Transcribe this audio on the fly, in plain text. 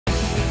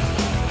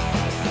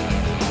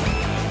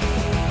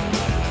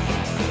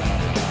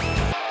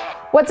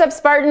What's up,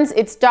 Spartans?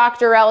 It's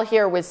Dr. L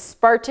here with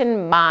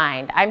Spartan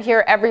Mind. I'm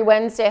here every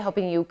Wednesday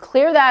helping you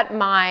clear that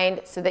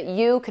mind so that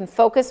you can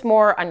focus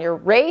more on your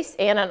race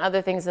and on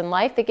other things in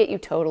life that get you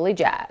totally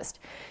jazzed.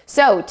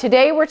 So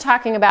today we're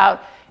talking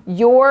about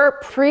your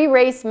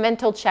pre-race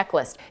mental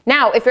checklist.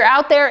 Now, if you're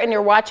out there and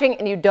you're watching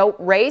and you don't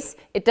race,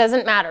 it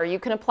doesn't matter. You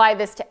can apply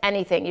this to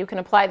anything. You can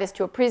apply this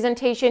to a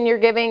presentation you're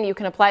giving. You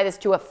can apply this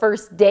to a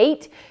first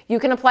date. You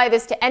can apply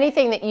this to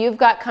anything that you've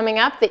got coming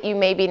up that you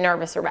may be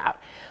nervous about.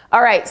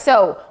 All right,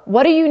 so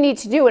what do you need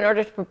to do in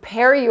order to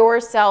prepare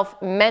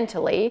yourself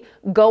mentally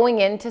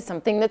going into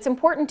something that's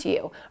important to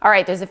you? All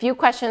right, there's a few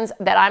questions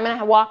that I'm going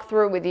to walk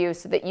through with you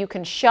so that you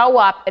can show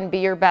up and be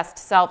your best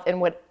self in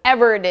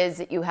whatever it is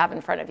that you have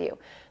in front of you.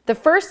 The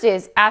first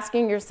is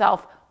asking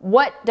yourself,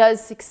 what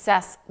does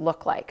success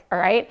look like? All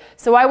right,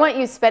 so I want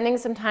you spending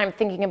some time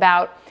thinking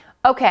about,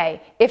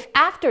 okay, if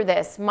after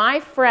this my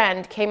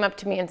friend came up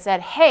to me and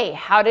said, hey,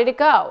 how did it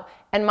go?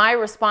 And my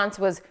response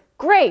was,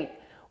 great.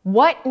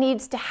 What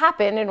needs to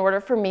happen in order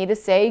for me to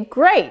say,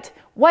 great?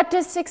 What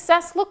does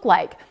success look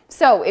like?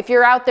 So if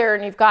you're out there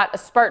and you've got a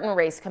Spartan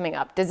race coming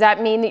up, does that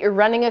mean that you're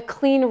running a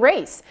clean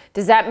race?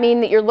 Does that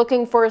mean that you're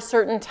looking for a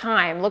certain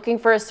time, looking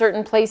for a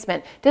certain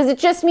placement? Does it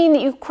just mean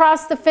that you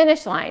crossed the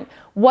finish line?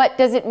 What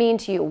does it mean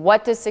to you?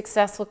 What does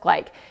success look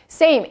like?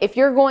 Same, if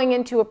you're going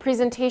into a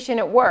presentation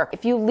at work,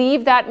 if you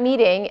leave that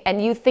meeting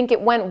and you think it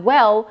went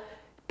well,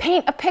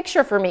 paint a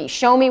picture for me.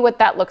 Show me what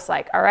that looks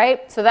like, all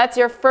right? So that's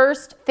your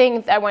first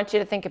thing that I want you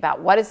to think about.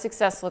 What does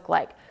success look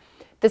like?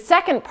 The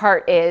second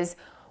part is,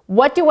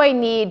 what do I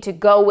need to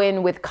go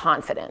in with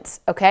confidence,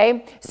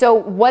 okay? So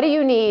what do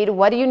you need?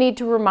 What do you need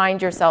to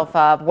remind yourself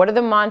of? What are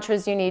the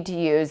mantras you need to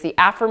use, the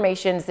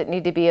affirmations that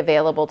need to be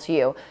available to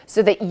you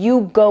so that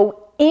you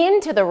go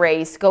into the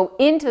race, go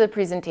into the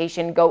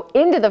presentation, go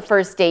into the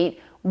first date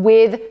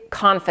with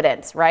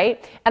confidence,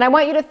 right? And I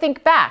want you to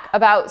think back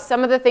about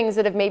some of the things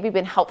that have maybe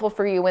been helpful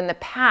for you in the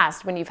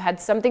past when you've had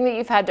something that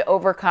you've had to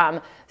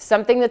overcome,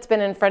 something that's been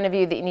in front of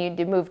you that you need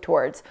to move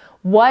towards.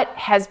 What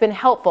has been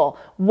helpful?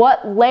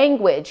 What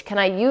language can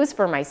I use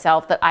for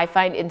myself that I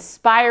find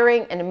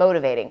inspiring and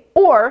motivating?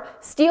 Or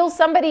steal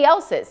somebody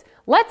else's.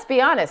 Let's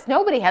be honest,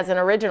 nobody has an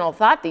original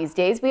thought these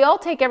days. We all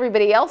take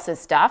everybody else's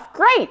stuff.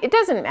 Great, it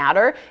doesn't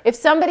matter. If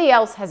somebody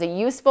else has a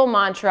useful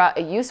mantra,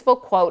 a useful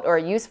quote, or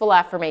a useful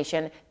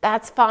affirmation,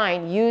 that's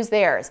fine, use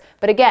theirs.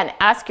 But again,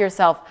 ask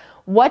yourself,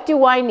 what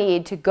do I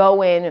need to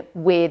go in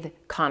with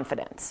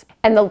confidence?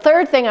 And the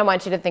third thing I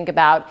want you to think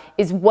about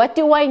is, what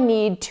do I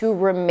need to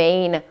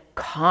remain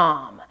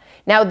calm?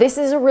 Now, this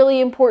is a really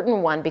important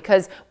one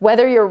because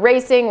whether you're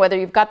racing, whether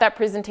you've got that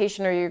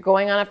presentation or you're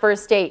going on a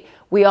first date,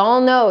 we all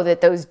know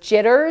that those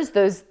jitters,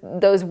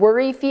 those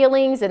worry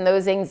feelings and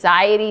those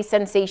anxiety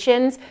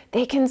sensations,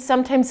 they can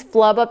sometimes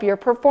flub up your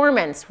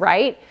performance,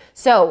 right?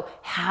 So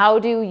how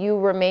do you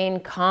remain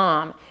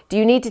calm? Do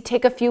you need to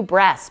take a few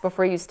breaths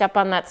before you step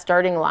on that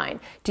starting line?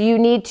 Do you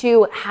need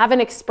to have an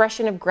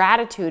expression of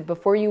gratitude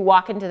before you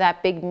walk into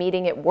that big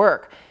meeting at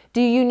work?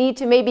 Do you need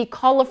to maybe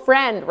call a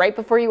friend right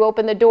before you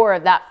open the door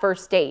of that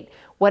first date?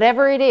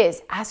 Whatever it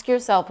is, ask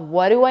yourself,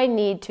 what do I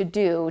need to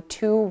do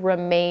to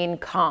remain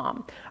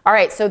calm? All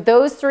right, so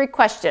those three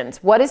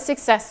questions. What does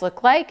success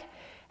look like?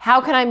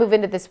 How can I move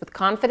into this with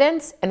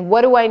confidence? And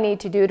what do I need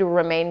to do to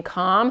remain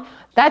calm?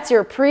 That's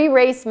your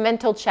pre-race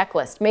mental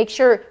checklist. Make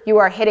sure you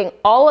are hitting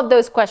all of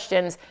those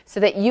questions so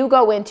that you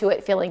go into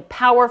it feeling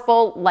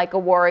powerful, like a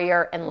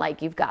warrior, and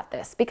like you've got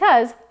this,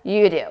 because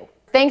you do.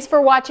 Thanks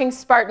for watching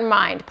Spartan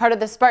Mind, part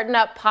of the Spartan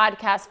Up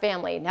podcast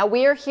family. Now,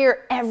 we are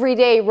here every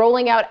day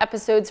rolling out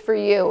episodes for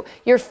you,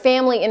 your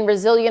family in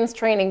resilience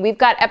training. We've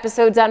got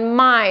episodes on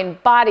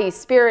mind, body,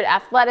 spirit,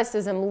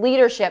 athleticism,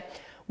 leadership.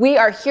 We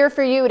are here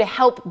for you to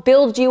help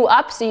build you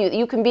up so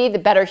you can be the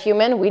better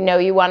human we know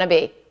you want to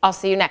be. I'll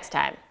see you next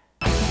time.